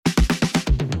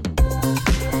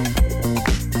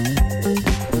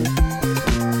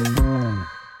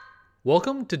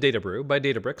Welcome to Data Brew by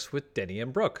Databricks with Denny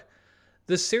and Brooke.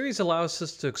 This series allows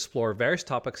us to explore various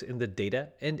topics in the data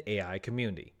and AI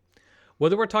community.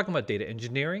 Whether we're talking about data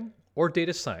engineering or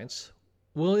data science,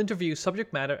 we'll interview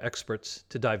subject matter experts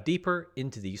to dive deeper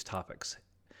into these topics.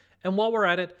 And while we're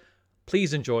at it,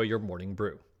 please enjoy your morning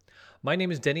brew. My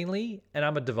name is Denny Lee, and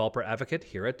I'm a developer advocate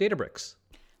here at Databricks.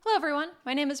 Hello, everyone.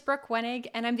 My name is Brooke Wenig,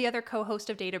 and I'm the other co-host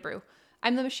of Data Brew.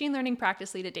 I'm the machine learning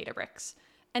practice lead at Databricks.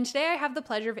 And today I have the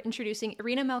pleasure of introducing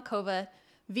Irina Melkova,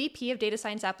 VP of Data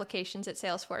Science Applications at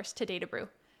Salesforce, to Data Brew.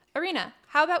 Irina,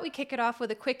 how about we kick it off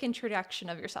with a quick introduction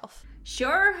of yourself?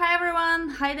 Sure. Hi, everyone.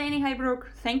 Hi, Danny. Hi,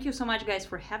 Brooke. Thank you so much, guys,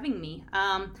 for having me.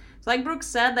 So like Brooke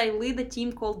said, I lead a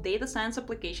team called Data Science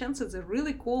Applications. It's a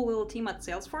really cool little team at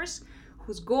Salesforce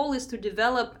whose goal is to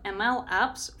develop ML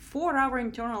apps for our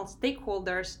internal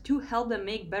stakeholders to help them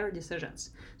make better decisions.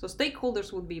 So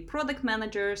stakeholders would be product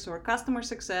managers or customer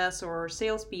success or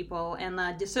salespeople,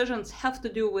 and decisions have to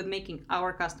do with making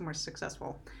our customers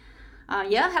successful.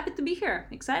 Happy to be here.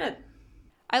 Excited.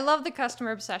 I love the customer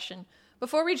obsession.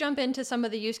 Before we jump into some of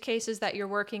the use cases that you're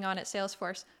working on at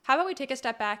Salesforce, how about we take a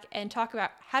step back and talk about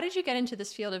how did you get into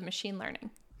this field of machine learning?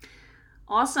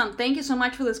 Awesome. Thank you so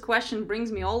much for this question.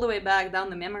 Brings me all the way back down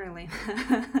the memory lane.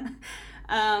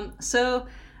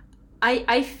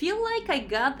 I feel like I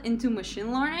got into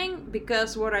machine learning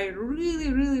because what I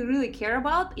really care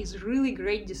about is really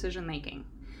great decision making.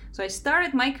 So I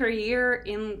started my career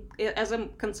as a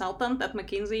consultant at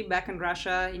McKinsey back in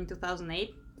Russia in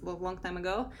 2008, a long time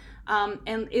ago.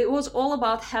 And it was all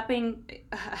about helping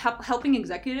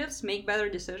executives make better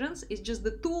decisions. It's just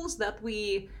the tools that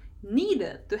we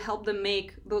needed to help them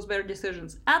make those better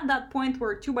decisions at that point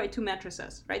were 2x2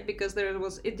 matrices, right? Because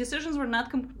decisions were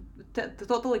not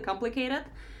totally complicated,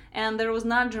 and there was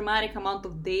not a dramatic amount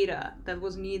of data that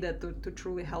was needed to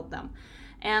truly help them.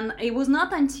 And it was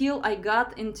not until I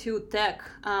got into tech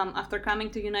after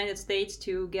coming to United States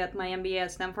to get my MBA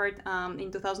at Stanford in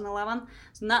 2011.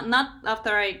 So not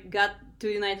after I got to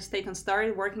the United States and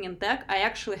started working in tech, I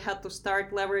actually had to start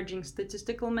leveraging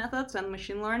statistical methods and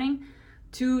machine learning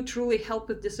to truly help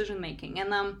with decision making.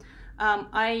 And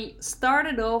I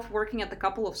started off working at a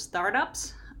couple of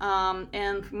startups.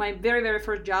 And my very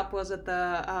first job was at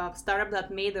the startup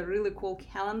that made a really cool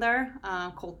calendar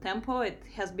called Tempo. It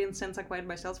has been since acquired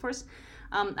by Salesforce.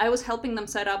 I was helping them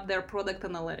set up their product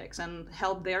analytics and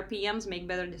help their PMs make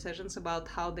better decisions about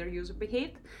how their user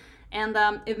behaved. And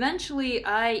eventually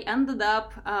I ended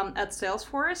up at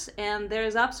Salesforce, and there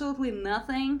is absolutely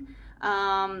nothing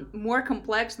more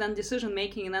complex than decision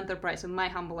making in enterprise, in my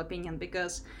humble opinion,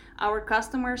 because our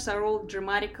customers are all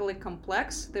dramatically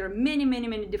complex. There are many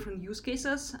different use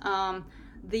cases.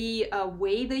 The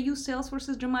way they use Salesforce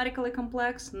is dramatically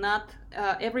complex. Not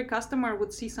every customer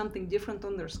would see something different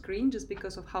on their screen just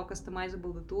because of how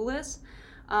customizable the tool is.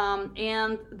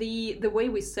 And the way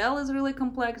we sell is really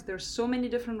complex. There's so many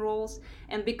different roles,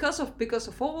 and because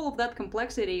of all of that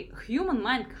complexity, human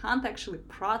mind can't actually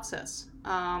process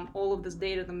all of this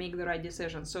data to make the right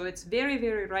decision. So it's very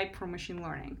ripe for machine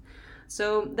learning.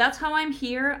 So that's how I'm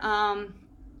here.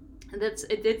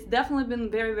 It's definitely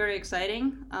been very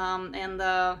exciting.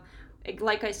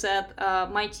 Like I said,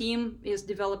 my team is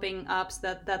developing apps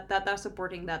that are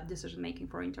supporting that decision making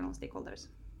for internal stakeholders.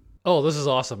 Oh, this is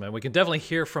awesome, and we can definitely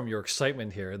hear from your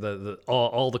excitement here,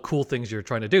 all the cool things you're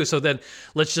trying to do. So then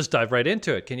let's just dive right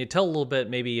into it. Can you tell a little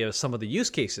bit maybe some of the use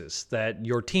cases that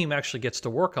your team actually gets to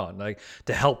work on, like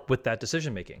to help with that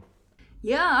decision making?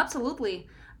 Yeah, absolutely.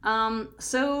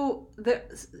 So the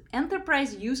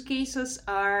enterprise use cases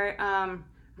are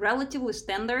relatively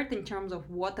standard in terms of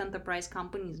what enterprise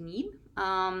companies need,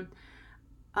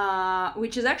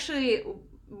 which is actually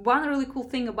one really cool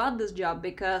thing about this job,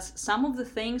 because some of the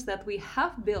things that we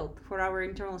have built for our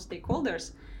internal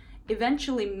stakeholders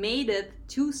eventually made it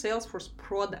to Salesforce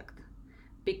product,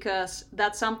 because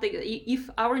that's something, if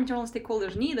our internal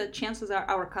stakeholders need it, chances are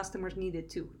our customers need it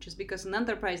too, just because in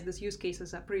enterprise these use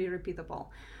cases are pretty repeatable.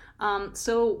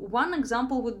 So one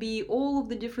example would be all of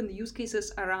the different use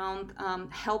cases around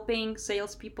helping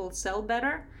salespeople sell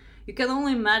better. You can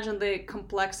only imagine the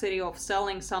complexity of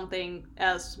selling something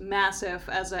as massive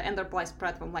as an enterprise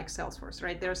platform like Salesforce,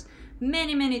 right? There's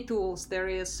many tools. There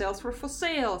is Salesforce for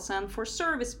sales and for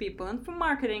service people and for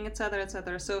marketing,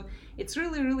 etc. So it's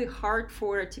really hard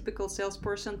for a typical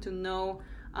salesperson to know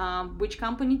which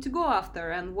company to go after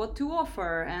and what to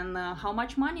offer and how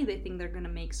much money they think they're going to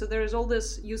make. So there's all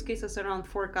these use cases around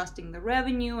forecasting the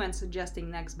revenue and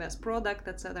suggesting next best product,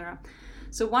 etc.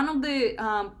 So one of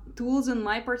the tools in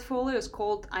my portfolio is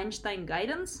called Einstein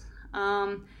Guidance.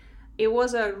 it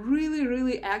was a really,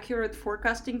 really accurate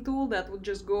forecasting tool that would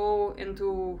just go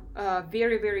into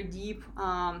very, very deep,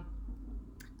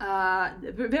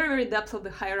 very, very depth of the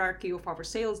hierarchy of our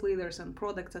sales leaders and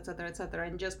products, et cetera,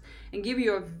 and give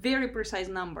you a very precise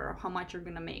number of how much you're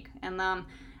gonna make. And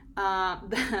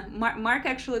Mark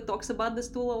actually talks about this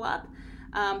tool a lot.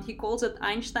 He calls it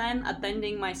Einstein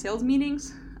attending my sales meetings.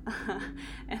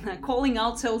 And calling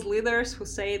out sales leaders who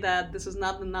say that this is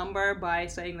not the number by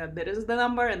saying that this is the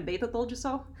number and data told you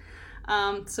so.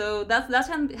 So that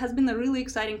has been a really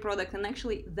exciting product, and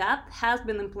actually that has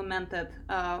been implemented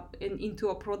into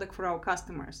a product for our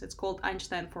customers. It's called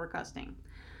Einstein Forecasting.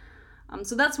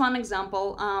 So that's one example.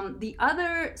 The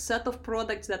other set of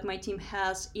products that my team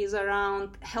has is around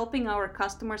helping our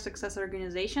customer success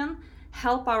organization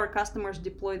help our customers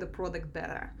deploy the product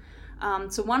better.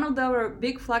 So one of our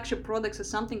big flagship products is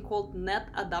something called Net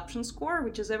Adoption Score,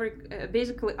 which is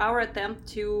basically our attempt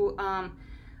to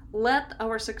let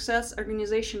our success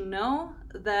organization know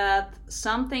that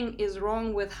something is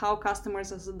wrong with how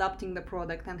customers is adopting the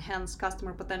product, and hence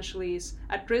customer potentially is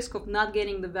at risk of not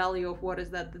getting the value of what is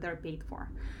that they're paid for.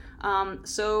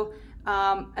 So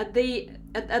at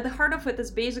the heart of it is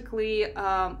basically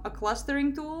a clustering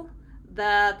tool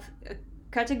that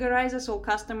categorizes all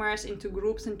customers into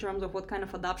groups in terms of what kind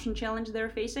of adoption challenge they're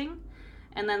facing,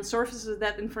 and then surfaces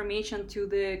that information to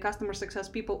the customer success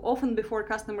people often before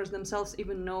customers themselves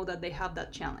even know that they have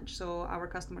that challenge, so our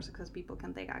customer success people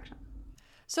can take action.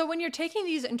 So when you're taking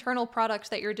these internal products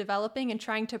that you're developing and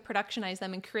trying to productionize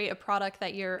them and create a product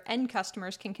that your end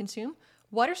customers can consume,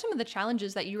 what are some of the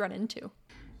challenges that you run into?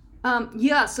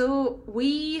 So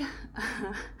we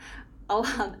a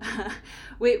lot.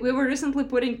 We were recently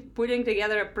putting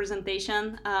together a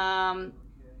presentation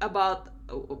about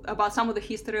some of the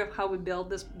history of how we built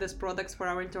this products for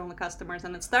our internal customers,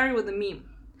 and it started with a meme.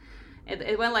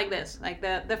 It went like this. Like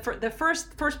the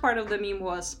first part of the meme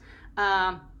was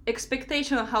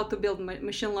expectation of how to build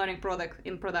machine learning product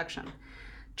in production.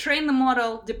 Train the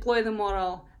model, deploy the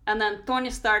model, and then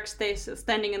Tony Stark stays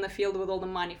standing in the field with all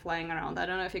the money flying around. I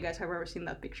don't know if you guys have ever seen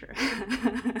that picture.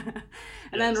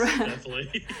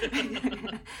 Definitely.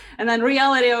 And then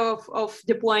reality of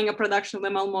deploying a production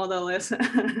ML model is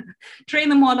train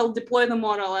the model, deploy the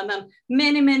model, and then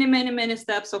many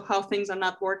steps of how things are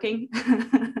not working.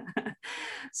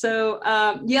 So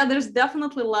there's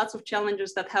definitely lots of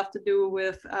challenges that have to do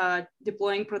with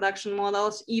deploying production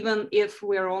models, even if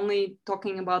we're only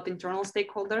talking about internal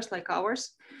stakeholders like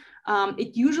ours.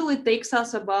 It usually takes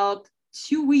us about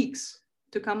 2 weeks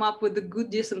to come up with a good,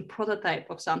 decent prototype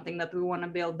of something that we want to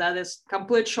build that is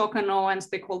complete shock and awe and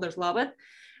stakeholders love it.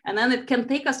 And then it can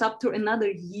take us up to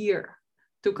another year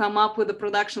to come up with a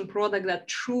production product that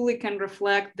truly can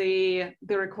reflect the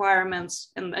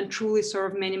requirements and truly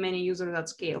serve many users at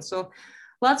scale. So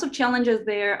lots of challenges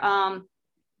there.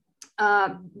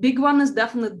 Big one is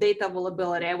definitely data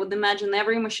availability. I would imagine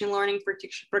every machine learning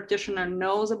practitioner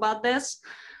knows about this.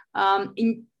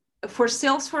 For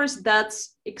Salesforce,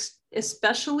 that's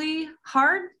especially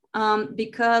hard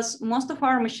because most of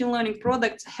our machine learning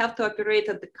products have to operate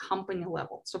at the company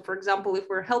level. So for example, if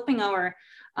we're helping our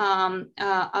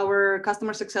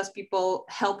customer success people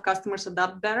help customers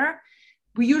adopt better,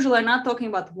 we usually are not talking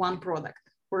about one product.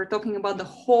 We're talking about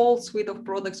the whole suite of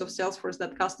products of Salesforce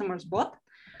that customers bought.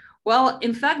 Well,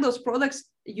 in fact, those products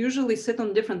usually sit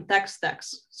on different tech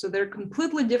stacks. So they're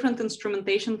completely different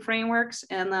instrumentation frameworks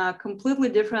and a completely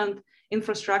different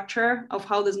infrastructure of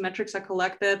how these metrics are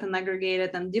collected and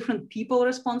aggregated, and different people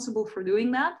responsible for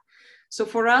doing that. So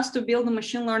for us to build a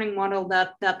machine learning model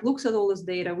that looks at all this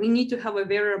data, we need to have a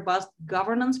very robust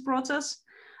governance process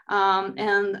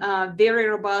and very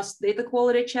robust data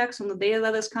quality checks on the data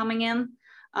that is coming in.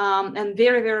 And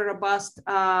very robust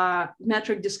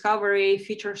metric discovery,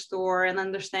 feature store, and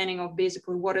understanding of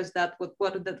basically what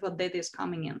data is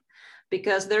coming in,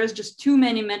 because there's just too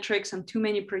many metrics and too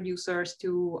many producers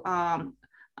to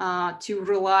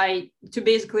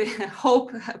basically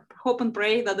hope and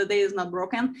pray that the data is not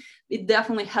broken. It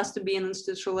definitely has to be an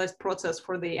institutionalized process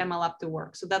for the ML app to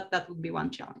work. So that would be one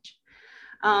challenge.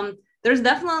 There's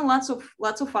definitely lots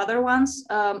of other ones.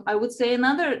 I would say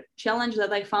another challenge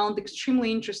that I found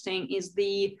extremely interesting is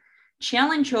the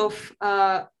challenge of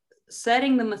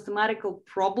setting the mathematical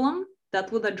problem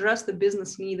that would address the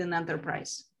business need in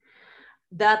enterprise.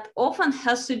 That often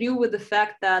has to do with the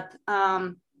fact that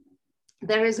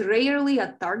there is rarely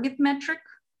a target metric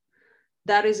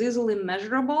that is easily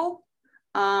measurable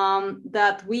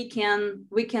that we can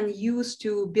use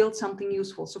to build something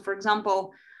useful. So for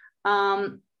example,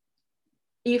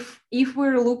 if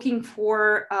we're looking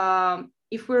for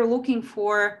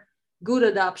good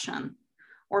adoption,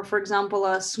 or for example,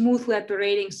 a smoothly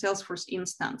operating Salesforce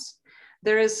instance.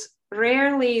 There is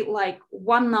rarely like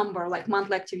one number, like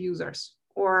monthly active users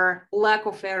or lack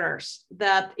of errors,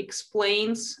 that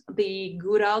explains the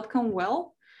good outcome well.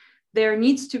 There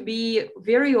needs to be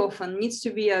very a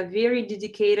very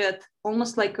dedicated,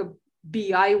 almost like a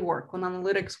BI work, on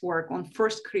analytics work, on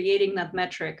first creating that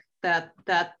metric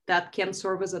that can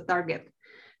serve as a target,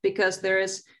 because there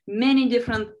is many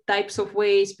different types of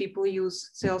ways people use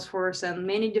Salesforce, and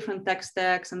many different tech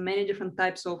stacks, and many different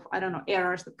types of,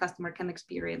 errors that customer can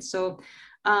experience. So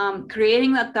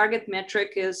creating that target metric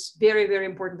is very, very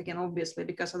important, again, obviously,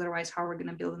 because otherwise how are we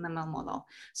going to build an ML model?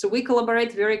 So we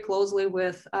collaborate very closely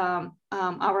with our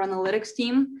analytics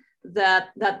team that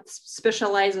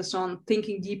specializes on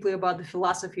thinking deeply about the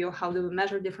philosophy of how do we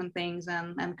measure different things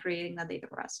and creating that data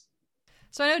for us.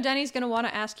 So I know Denny's going to want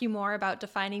to ask you more about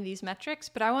defining these metrics,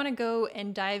 but I want to go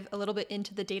and dive a little bit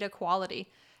into the data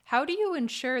quality. How do you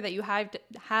ensure that you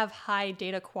have high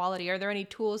data quality? Are there any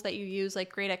tools that you use like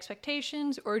Great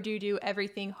Expectations, or do you do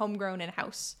everything homegrown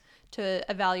in-house to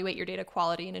evaluate your data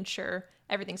quality and ensure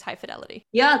everything's high fidelity?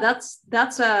 Yeah,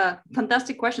 that's a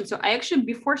fantastic question. So I actually,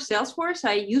 before Salesforce,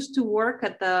 I used to work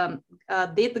at the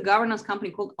data governance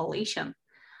company called Alation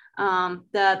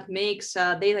that makes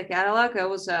data catalog. It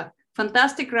was a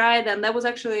fantastic ride, and that was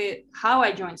actually how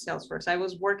I joined Salesforce. I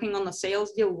was working on a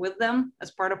sales deal with them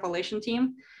as part of Alation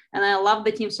team, and I loved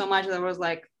the team so much that I was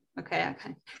like, okay, I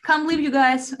can't leave you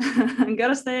guys. I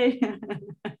gotta stay.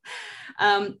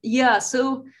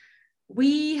 So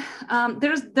we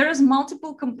there's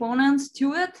multiple components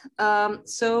to it.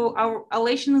 So our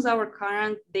Alation is our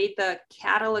current data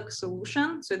catalog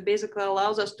solution. So it basically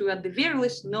allows us to, at the very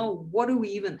least, know what do we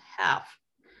even have.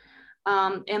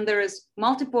 And there is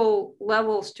multiple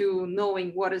levels to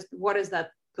knowing what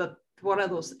are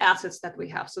those assets that we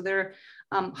have. So there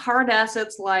are hard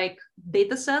assets like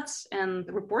data sets and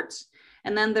reports.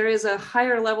 And then there is a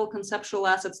higher level conceptual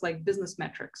assets like business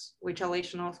metrics, which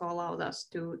Alation also allowed us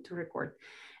to record.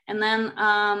 And then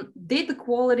data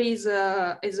quality is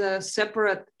a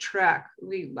separate track.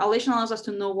 Alation allows us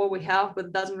to know what we have, but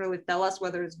it doesn't really tell us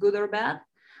whether it's good or bad.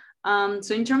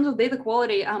 So in terms of data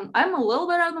quality, I'm a little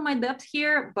bit out of my depth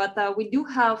here, but we do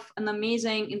have an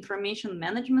amazing information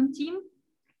management team,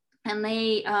 and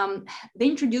they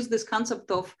introduced this concept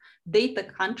of data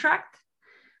contract,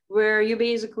 where you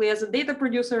basically, as a data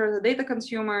producer, as a data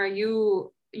consumer,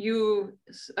 you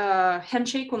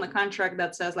handshake on a contract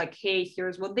that says like, hey,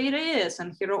 here's what data is,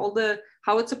 and here are all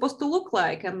how it's supposed to look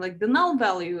like, and like the null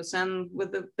values, and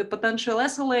with the potential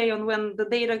SLA on when the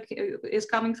data is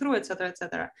coming through, et cetera, et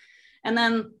cetera. And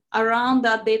then around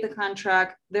that data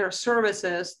contract, there are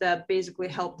services that basically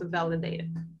help to validate it.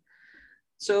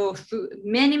 So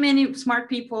many smart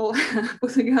people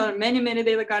put together many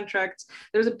data contracts.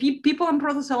 There's a people and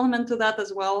process element to that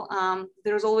as well.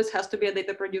 There's always has to be a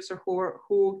data producer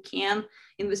who can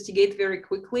investigate very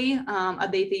quickly a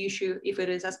data issue if it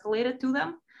is escalated to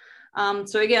them.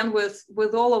 So again,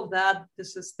 with all of that,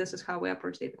 this is how we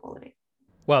approach data quality.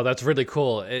 Wow, that's really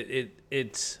cool.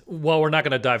 It's while we're not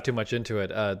going to dive too much into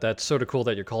it, that's sort of cool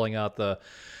that you're calling out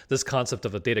this concept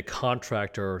of a data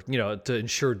contract, or to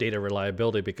ensure data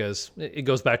reliability, because it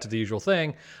goes back to the usual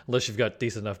thing. Unless you've got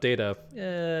decent enough data,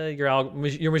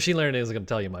 your machine learning isn't going to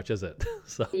tell you much, is it?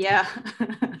 So yeah,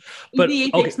 but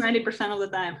EDA takes 90% of the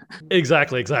time.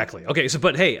 Exactly. Okay,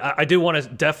 but hey, I do want to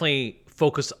definitely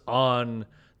focus on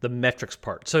the metrics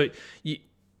part. So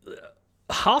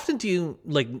how often do you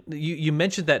you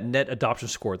mentioned that net adoption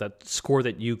score, that score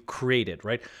that you created,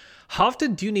 right? How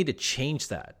often do you need to change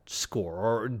that score,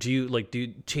 or do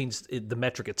you change the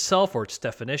metric itself or its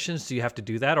definitions? Do you have to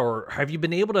do that, or have you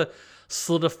been able to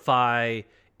solidify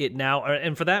it now?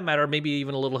 And for that matter, maybe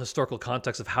even a little historical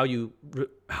context of how you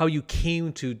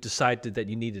came to decide that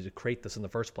you needed to create this in the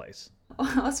first place.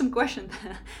 Awesome question.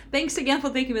 Thanks again for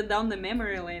taking me down the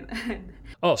memory lane.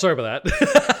 Oh, sorry about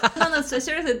that. No, so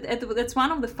seriously, it's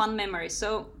one of the fun memories.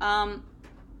 So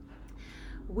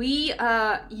we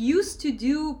used to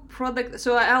do product.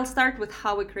 So I'll start with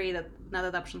how we created net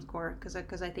adoption score,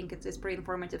 because I think it's pretty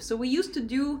informative. So we used to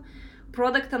do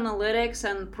product analytics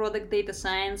and product data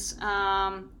science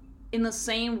in the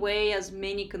same way as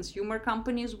many consumer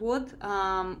companies would,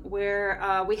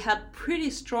 where we had pretty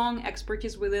strong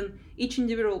expertise within each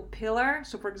individual pillar.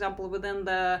 So for example, within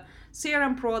the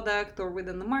CRM product or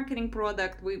within the marketing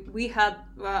product, we had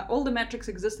all the metrics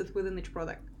existed within each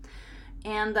product.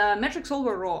 And metrics all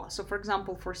were raw. So for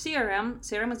example, for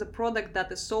CRM is a product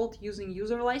that is sold using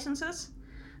user licenses.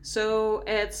 So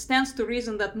it stands to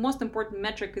reason that most important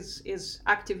metric is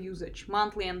active usage,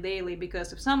 monthly and daily,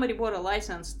 because if somebody bought a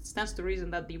license, it stands to reason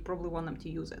that you probably want them to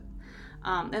use it.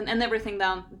 and everything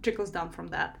trickles down from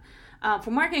that.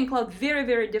 For Marketing Cloud, very,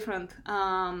 very different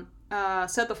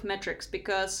set of metrics,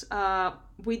 because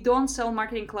we don't sell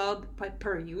Marketing Cloud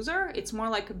per user. It's more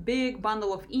like a big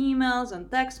bundle of emails and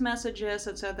text messages,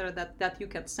 etc., that you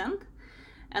can send.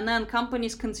 And then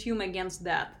companies consume against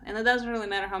that. And it doesn't really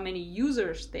matter how many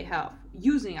users they have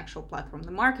using actual platform,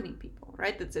 the marketing people,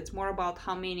 right? It's more about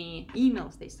how many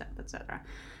emails they send, etc.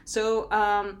 So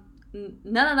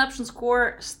Net Adoption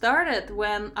Score started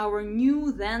when our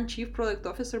new then Chief Product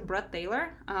Officer, Brett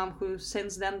Taylor, who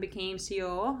since then became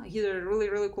COO. He's a really,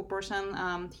 really cool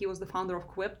person. He was the founder of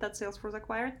Quip that Salesforce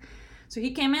acquired. So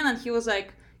he came in and he was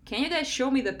like, can you guys show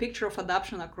me the picture of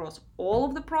adoption across all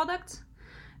of the products?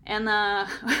 And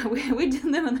we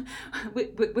didn't even,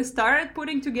 we started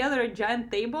putting together a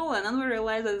giant table, and then we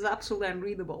realized that it's absolutely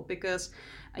unreadable, because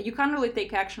you can't really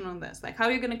take action on this. Like, how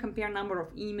are you going to compare number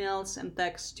of emails and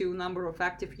texts to number of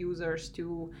active users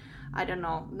to, I don't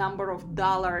know, number of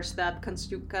dollars that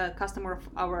customer of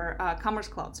our Commerce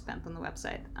Cloud spent on the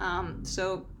website?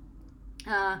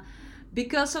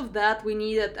 Because of that, we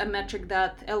needed a metric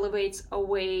that elevates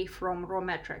away from raw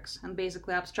metrics and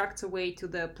basically abstracts away to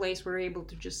the place where we're able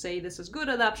to just say, this is good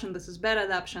adoption, this is bad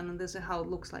adoption, and this is how it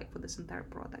looks like for this entire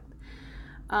product.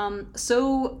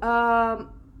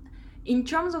 In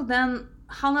terms of then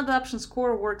how Net Adoption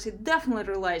Score works, it definitely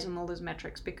relies on all these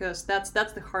metrics, because that's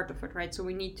the heart of it, right? So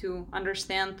we need to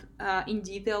understand in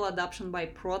detail adoption by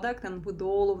product and with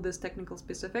all of these technical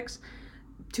specifics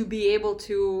to be able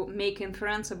to make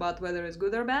inference about whether it's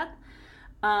good or bad.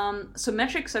 So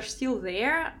metrics are still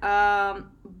there,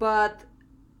 but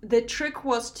the trick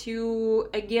was to,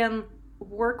 again,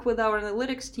 work with our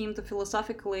analytics team to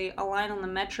philosophically align on the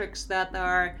metrics that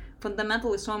are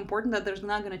fundamentally so important that there's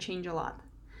not going to change a lot.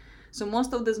 So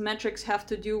most of these metrics have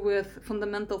to do with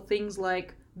fundamental things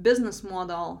like business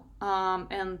model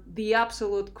and the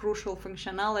absolute crucial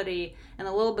functionality, and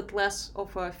a little bit less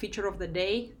of a feature of the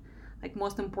day, like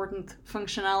most important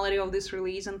functionality of this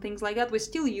release and things like that. We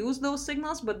still use those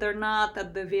signals, but they're not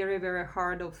at the very, very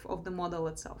heart of the model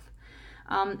itself.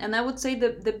 And I would say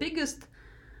the biggest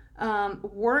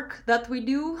work that we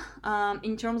do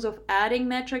in terms of adding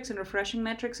metrics and refreshing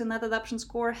metrics in Net Adoption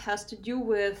Score has to do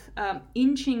with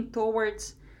inching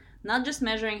towards not just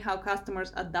measuring how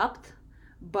customers adopt,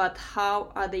 but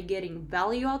how are they getting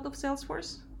value out of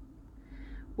Salesforce,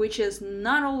 which is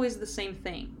not always the same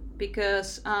thing,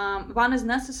 because one is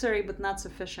necessary but not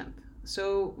sufficient.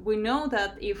 So we know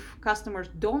that if customers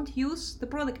don't use the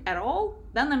product at all,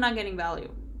 then they're not getting value.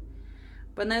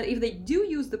 But now if they do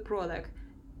use the product,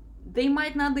 they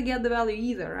might not get the value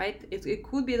either, right? It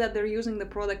could be that they're using the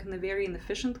product in a very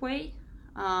inefficient way.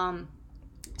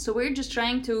 So we're just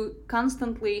trying to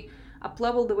constantly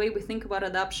up-level the way we think about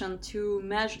adoption to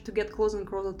measure, to get closer and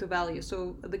closer to value.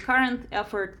 So the current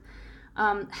effort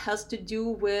has to do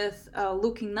with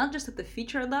looking not just at the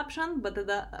feature adoption, but at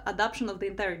the adoption of the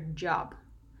entire job.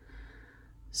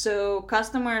 So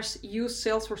customers use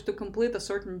Salesforce to complete a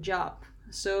certain job.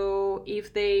 So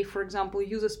if they, for example,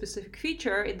 use a specific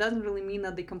feature, it doesn't really mean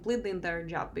that they complete the entire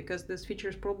job, because this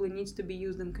feature probably needs to be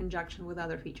used in conjunction with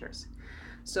other features.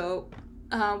 So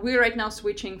we're right now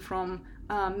switching from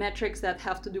metrics that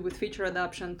have to do with feature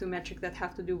adoption to metrics that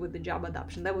have to do with the job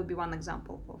adoption. That would be one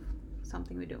example of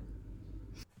something we do.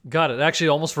 Got it. It actually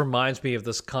almost reminds me of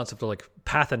this concept of like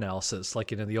path analysis, like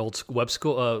the old web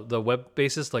school, the web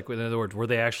basis. Like, in other words, were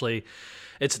they actually,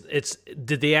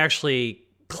 did they actually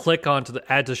click onto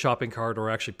the add to shopping cart or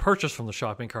actually purchase from the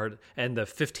shopping cart, and the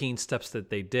 15 steps that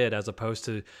they did, as opposed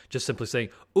to just simply saying,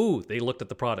 ooh, they looked at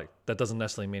the product. That doesn't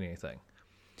necessarily mean anything.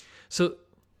 So,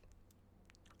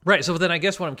 right. So then I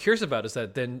guess what I'm curious about is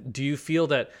that then do you feel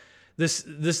that this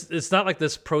it's not like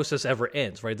this process ever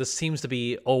ends, right? This seems to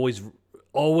be always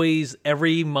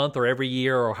every month or every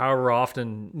year or however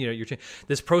often,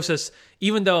 this process,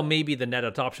 even though maybe the Net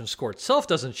Adoption Score itself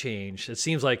doesn't change, it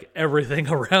seems like everything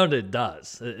around it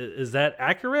does. Is that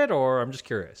accurate, or I'm just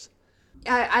curious?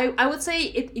 I would say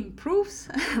it improves.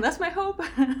 That's my hope.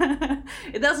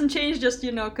 It doesn't change just,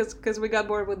 because we got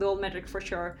bored with the old metric for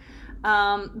sure.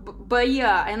 But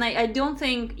yeah, and I don't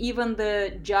think even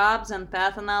the jobs and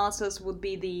path analysis would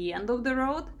be the end of the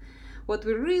road. What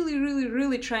we're really, really,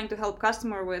 really trying to help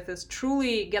customer with is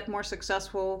truly get more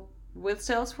successful with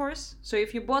Salesforce. So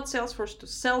if you bought Salesforce to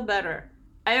sell better,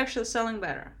 are you actually selling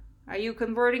better? Are you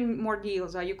converting more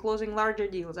deals? Are you closing larger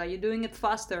deals? Are you doing it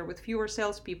faster with fewer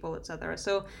salespeople, etc.?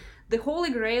 So the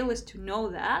holy grail is to know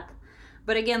that.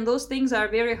 But again, those things are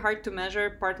very hard to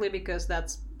measure, partly because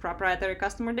that's proprietary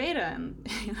customer data, and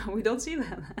we don't see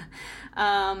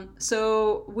that.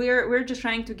 So we're just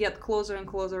trying to get closer and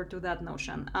closer to that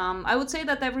notion. I would say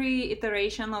that every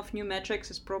iteration of new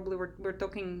metrics is probably we're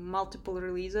talking multiple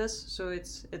releases, so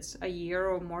it's a year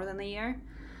or more than a year.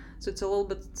 So it's a little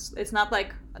bit. It's not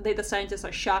like data scientists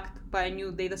are shocked by a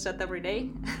new data set every day.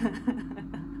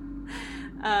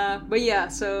 But yeah,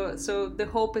 so the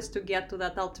hope is to get to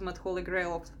that ultimate holy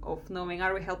grail of knowing,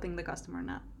 are we helping the customer or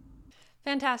not?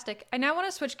 Fantastic. I now want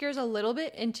to switch gears a little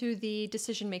bit into the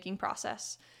decision-making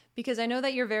process, because I know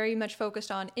that you're very much focused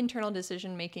on internal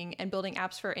decision-making and building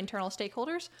apps for internal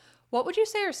stakeholders. What would you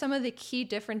say are some of the key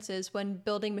differences when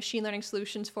building machine learning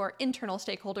solutions for internal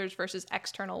stakeholders versus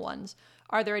external ones?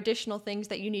 Are there additional things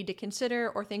that you need to consider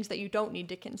or things that you don't need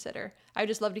to consider? I would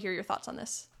just love to hear your thoughts on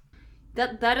this.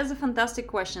 That is a fantastic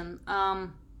question.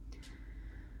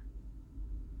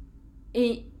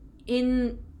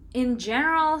 In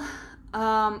general,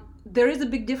 there is a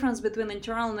big difference between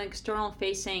internal and external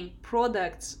facing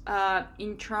products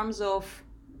in terms of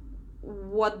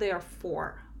what they are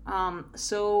for.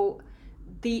 So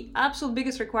the absolute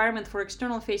biggest requirement for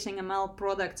external facing ML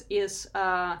products is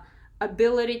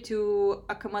ability to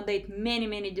accommodate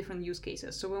many different use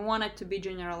cases. So we want it to be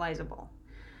generalizable.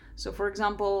 So for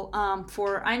example,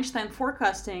 for Einstein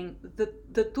forecasting,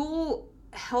 the tool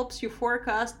helps you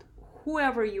forecast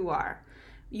whoever you are.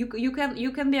 You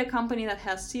can be a company that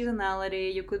has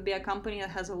seasonality. You could be a company that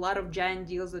has a lot of giant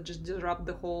deals that just disrupt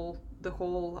the whole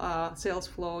sales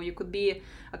flow. You could be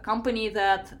a company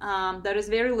that is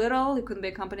very little. You could be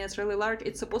a company that's really large.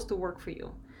 It's supposed to work for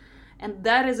you, and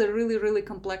that is a really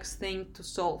complex thing to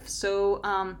solve. So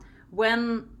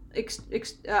when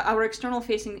our external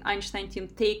facing Einstein team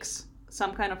takes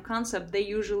some kind of concept, they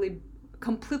usually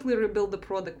completely rebuild the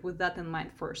product with that in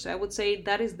mind first. So I would say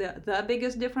that is the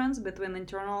biggest difference between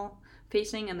internal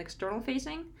facing and external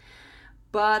facing.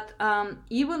 But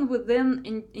even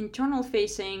within internal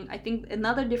facing, I think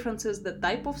another difference is the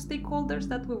type of stakeholders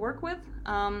that we work with.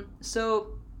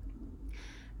 So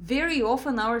very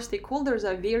often our stakeholders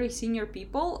are very senior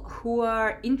people who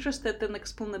are interested in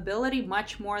explainability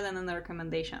much more than in the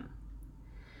recommendation,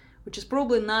 which is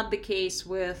probably not the case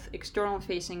with external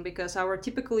facing, because our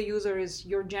typical user is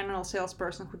your general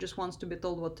salesperson who just wants to be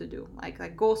told what to do,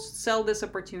 like go sell this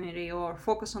opportunity or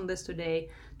focus on this today,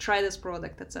 try this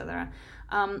product, etc.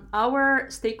 Our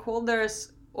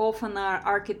stakeholders often are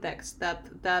architects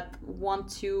that want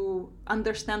to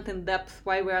understand in depth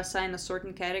why we assign a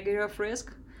certain category of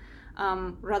risk,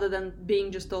 rather than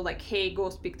being just told like, hey, go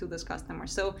speak to this customer.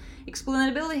 So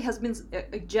explainability has been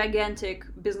a gigantic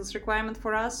business requirement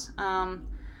for us.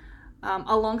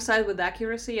 Alongside with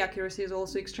accuracy is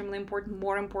also extremely important,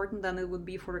 more important than it would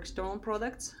be for external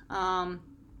products.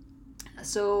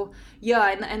 So yeah,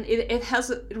 and it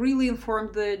has really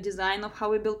informed the design of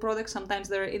how we build products. Sometimes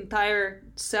there are entire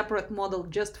separate model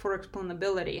just for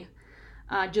explainability,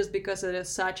 just because it is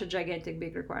such a gigantic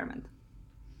big requirement.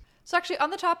 So actually, on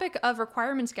the topic of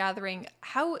requirements gathering,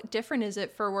 how different is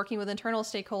it for working with internal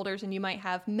stakeholders and you might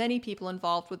have many people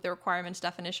involved with the requirements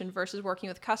definition versus working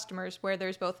with customers where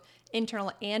there's both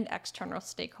internal and external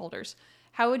stakeholders?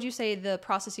 How would you say the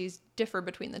processes differ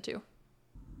between the two?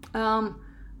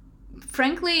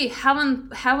 Frankly,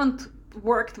 haven't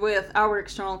worked with our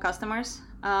external customers.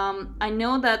 I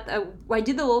know that I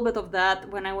did a little bit of that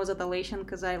when I was at Alation,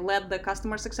 because I led the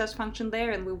customer success function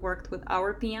there, and we worked with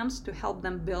our PMs to help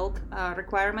them build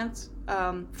requirements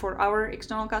for our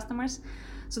external customers.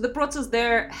 So the process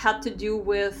there had to do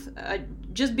with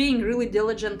just being really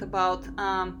diligent about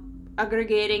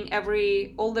aggregating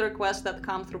all the requests that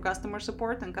come through customer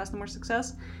support and customer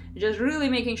success, just really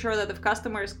making sure that if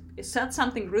customers said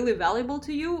something really valuable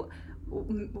to you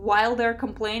while they're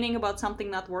complaining about something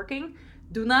not working,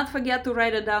 do not forget to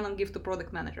write it down and give to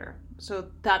product manager. So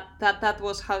that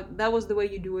was the way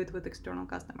you do it with external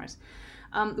customers.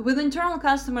 With internal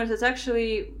customers, it's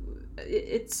actually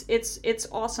it's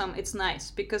awesome. It's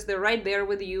nice because they're right there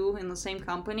with you in the same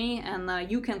company, and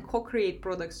you can co-create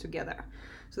products together.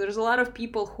 So there's a lot of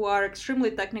people who are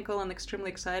extremely technical and extremely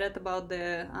excited about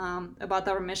about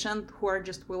our mission, who are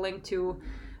just willing to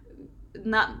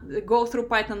not go through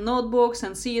Python notebooks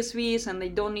and CSVs, and they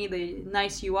don't need a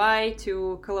nice UI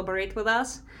to collaborate with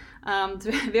us.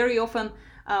 Very often,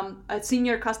 a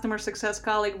senior customer success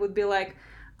colleague would be like,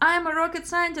 I'm a rocket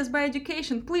scientist by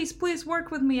education. Please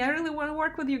work with me. I really want to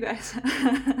work with you guys.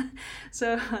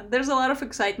 So there's a lot of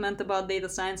excitement about data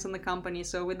science in the company.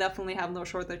 So we definitely have no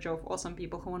shortage of awesome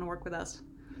people who want to work with us.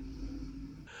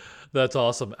 That's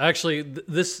awesome. Actually,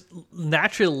 this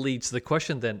naturally leads to the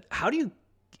question then, how do you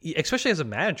especially as a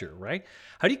manager, right?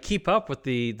 How do you keep up with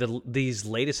these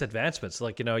latest advancements?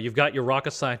 Like, you've got your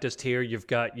rocket scientist here, you've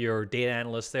got your data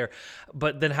analyst there,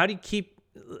 but then how do you keep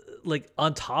like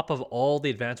on top of all the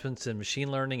advancements in machine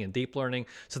learning and deep learning,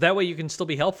 so that way you can still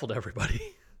be helpful to everybody?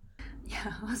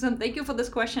 Yeah, awesome. Thank you for this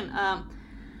question.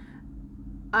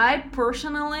 I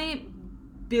personally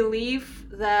believe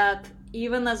that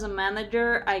even as a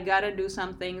manager, I gotta do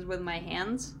some things with my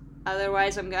hands.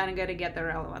 Otherwise, I'm gonna get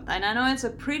irrelevant. And I know it's a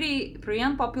pretty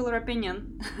unpopular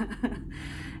opinion.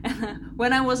 And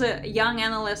when I was a young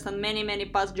analyst and many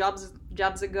past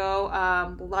jobs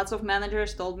ago, lots of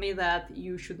managers told me that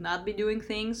you should not be doing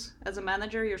things as a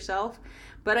manager yourself.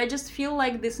 But I just feel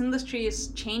like this industry is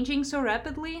changing so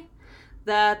rapidly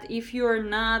that if you're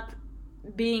not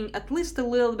being at least a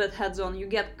little bit hands-on, you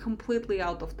get completely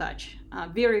out of touch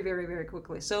very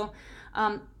quickly. So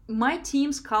my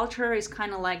team's culture is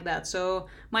kind of like that. So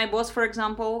my boss, for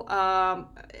example,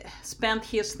 spent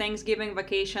his Thanksgiving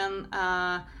vacation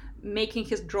making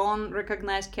his drone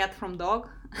recognize cat from dog,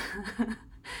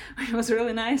 which was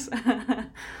really nice.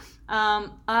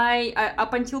 I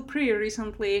up until pretty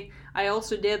recently, I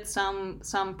also did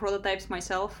some prototypes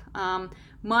myself.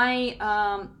 My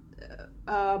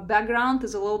background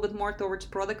is a little bit more towards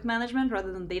product management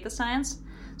rather than data science.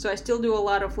 So I still do a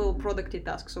lot of little producty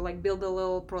tasks. So like build a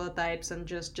little prototypes and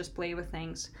just play with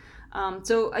things.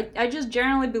 So I just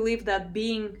generally believe that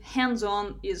being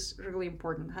hands-on is really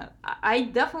important. I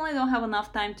definitely don't have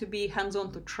enough time to be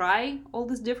hands-on to try all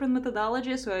these different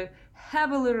methodologies. So I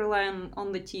heavily rely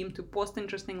on the team to post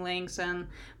interesting links. And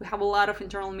we have a lot of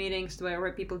internal meetings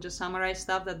where people just summarize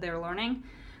stuff that they're learning.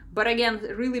 But again,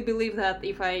 really believe that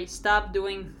if I stop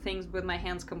doing things with my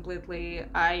hands completely,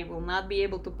 I will not be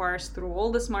able to parse through all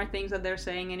the smart things that they're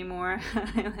saying anymore,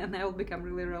 and I will become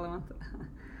really irrelevant.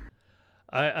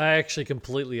 I actually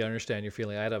completely understand your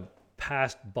feeling. I had a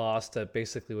past boss that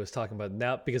basically was talking about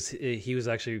now, because he was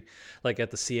actually like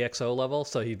at the CXO level.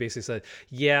 So he basically said,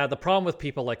 yeah, the problem with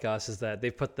people like us is that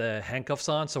they've put the handcuffs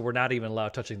on, so we're not even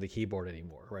allowed touching the keyboard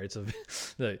anymore, right? So,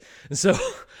 and so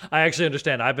I actually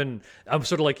understand. I'm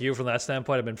sort of like you from that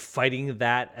standpoint. I've been fighting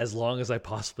that as long as I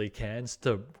possibly can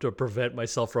to prevent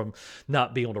myself from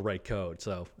not being able to write code.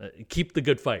 So keep the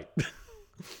good fight.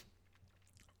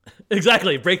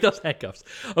 Exactly, break those handcuffs.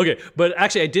 Okay, but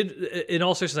actually, in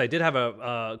all seriousness, I did have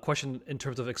a question in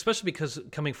terms of, especially because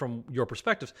coming from your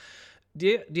perspectives,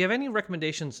 do you have any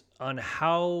recommendations on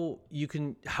how you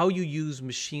use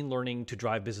machine learning to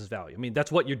drive business value? I mean,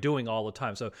 that's what you're doing all the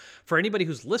time. So, for anybody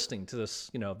who's listening to this,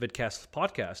 Vidcast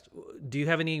podcast, do you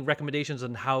have any recommendations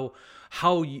on how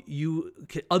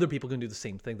other people can do the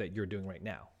same thing that you're doing right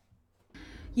now?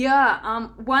 Yeah,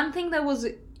 one thing that was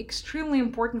extremely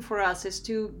important for us is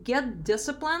to get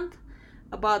disciplined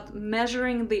about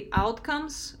measuring the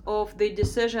outcomes of the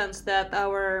decisions that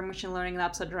our machine learning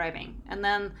apps are driving, and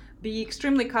then be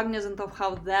extremely cognizant of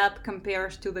how that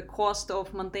compares to the cost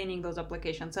of maintaining those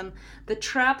applications. And the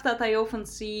trap that I often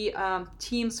see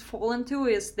teams fall into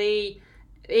is they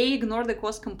ignore the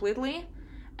cost completely,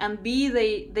 and B,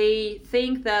 they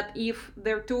think that if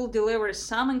their tool delivers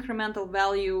some incremental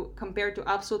value compared to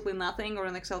absolutely nothing or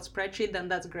an Excel spreadsheet, then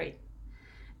that's great.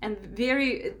 And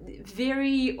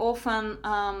very often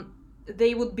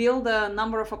they would build a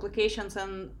number of applications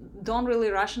and don't really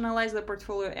rationalize the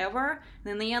portfolio ever.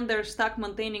 And in the end, they're stuck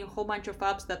maintaining a whole bunch of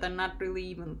apps that are not really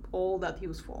even all that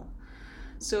useful.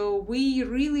 So we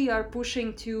really are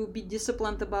pushing to be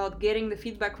disciplined about getting the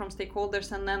feedback from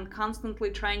stakeholders and then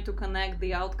constantly trying to connect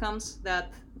the outcomes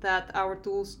that our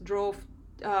tools drove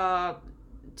back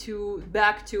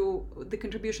to the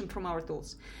contribution from our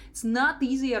tools. It's not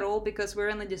easy at all because we're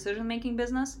in a decision-making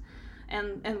business,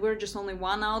 and we're just only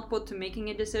one output to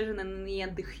making a decision, and in the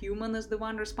end the human is the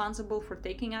one responsible for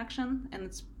taking action, and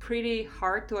it's pretty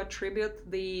hard to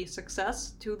attribute the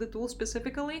success to the tool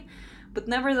specifically. But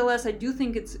nevertheless, I do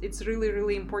think it's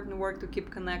really important work to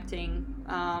keep connecting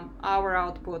our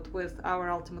output with our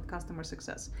ultimate customer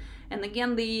success. And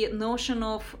again, the notion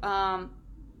of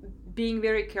being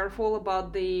very careful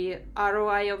about the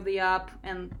ROI of the app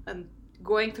and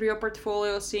going through your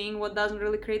portfolio, seeing what doesn't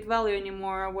really create value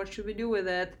anymore, what should we do with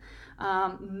it,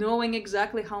 knowing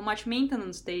exactly how much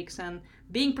maintenance takes, and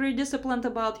being pretty disciplined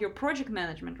about your project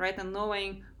management, right? And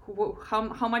knowing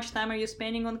how much time are you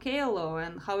spending on KLO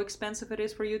and how expensive it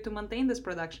is for you to maintain these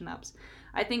production apps.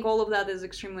 I think all of that is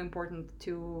extremely important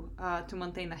to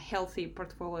maintain a healthy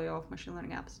portfolio of machine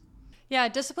learning apps. Yeah,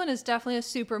 discipline is definitely a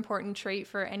super important trait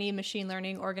for any machine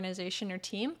learning organization or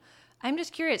team. I'm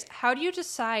just curious, how do you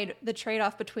decide the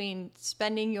trade-off between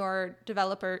spending your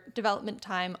development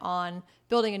time on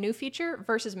building a new feature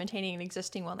versus maintaining an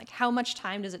existing one? Like, how much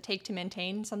time does it take to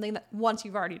maintain something that once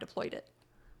you've already deployed it?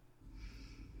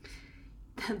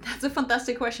 That's a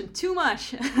fantastic question. Too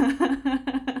much.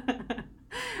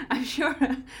 I'm sure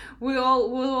we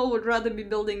all would rather be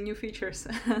building new features.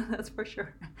 That's for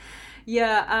sure.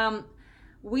 Yeah,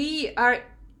 we are.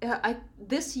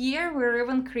 This year we're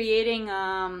even creating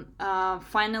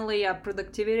finally a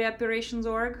productivity operations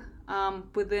org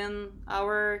within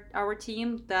our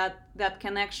team that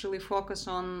can actually focus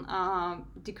on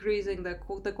decreasing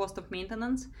the cost of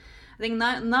maintenance. I think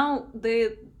now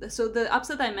the apps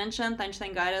that I mentioned,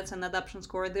 Einstein Guidance and Adoption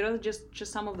Score, they're just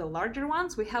some of the larger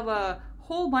ones. We have a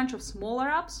whole bunch of smaller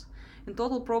apps, in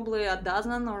total probably a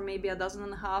dozen or maybe a dozen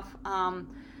and a half,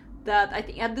 that I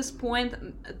think at this point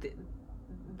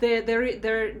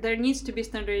there needs to be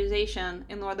standardization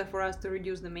in order for us to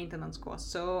reduce the maintenance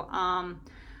cost. So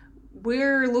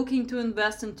we're looking to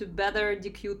invest into better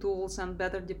DQ tools and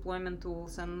better deployment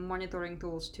tools and monitoring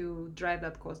tools to drive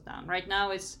that cost down. Right now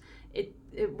we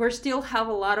still have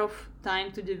a lot of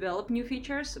time to develop new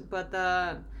features, but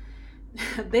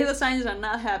data scientists are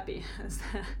not happy.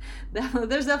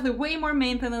 There's definitely way more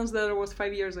maintenance than there was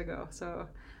 5 years ago. So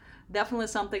definitely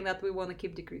something that we want to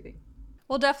keep decreasing.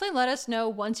 Well, definitely let us know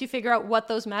once you figure out what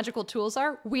those magical tools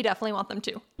are. We definitely want them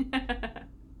too.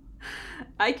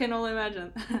 I can only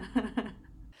imagine.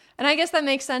 And I guess that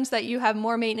makes sense that you have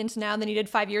more maintenance now than you did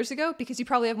 5 years ago, because you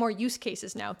probably have more use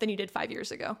cases now than you did 5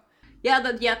 years ago. Yeah,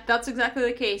 that's exactly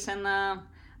the case. And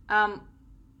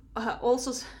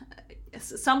also,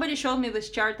 somebody showed me this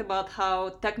chart about how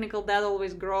technical debt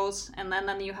always grows, and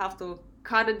then you have to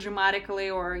cut it dramatically,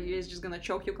 or it's just gonna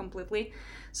choke you completely.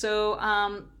 So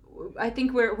I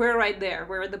think we're right there.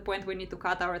 We're at the point we need to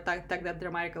cut our tech debt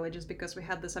dramatically, just because we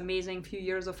had this amazing few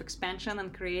years of expansion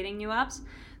and creating new apps.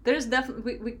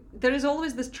 There is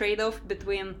always this trade-off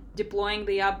between deploying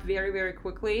the app very, very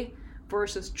quickly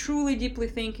versus truly deeply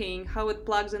thinking how it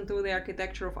plugs into the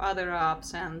architecture of other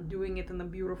apps and doing it in a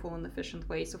beautiful and efficient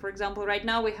way. So for example, right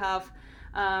now we have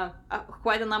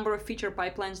quite a number of feature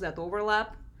pipelines that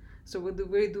overlap. So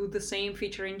we do the same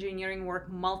feature engineering work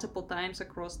multiple times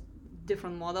across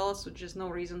different models, which is no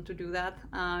reason to do that.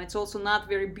 It's also not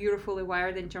very beautifully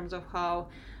wired in terms of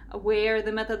where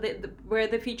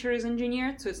the feature is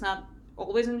engineered. So it's not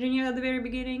always engineered at the very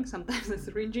beginning. Sometimes it's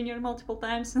re-engineered multiple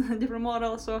times in a different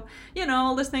model. So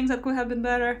all these things that could have been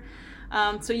better.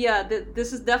 So yeah,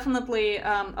 this is definitely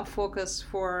a focus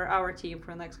for our team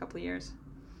for the next couple of years.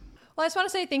 Well, I just want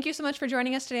to say thank you so much for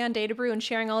joining us today on Data Brew and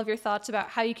sharing all of your thoughts about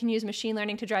how you can use machine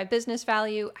learning to drive business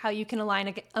value, how you can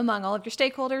align among all of your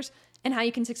stakeholders, and how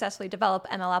you can successfully develop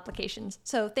ML applications.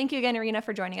 So thank you again, Irina,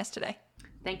 for joining us today.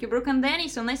 Thank you, Brooke and Danny.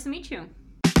 So nice to meet you.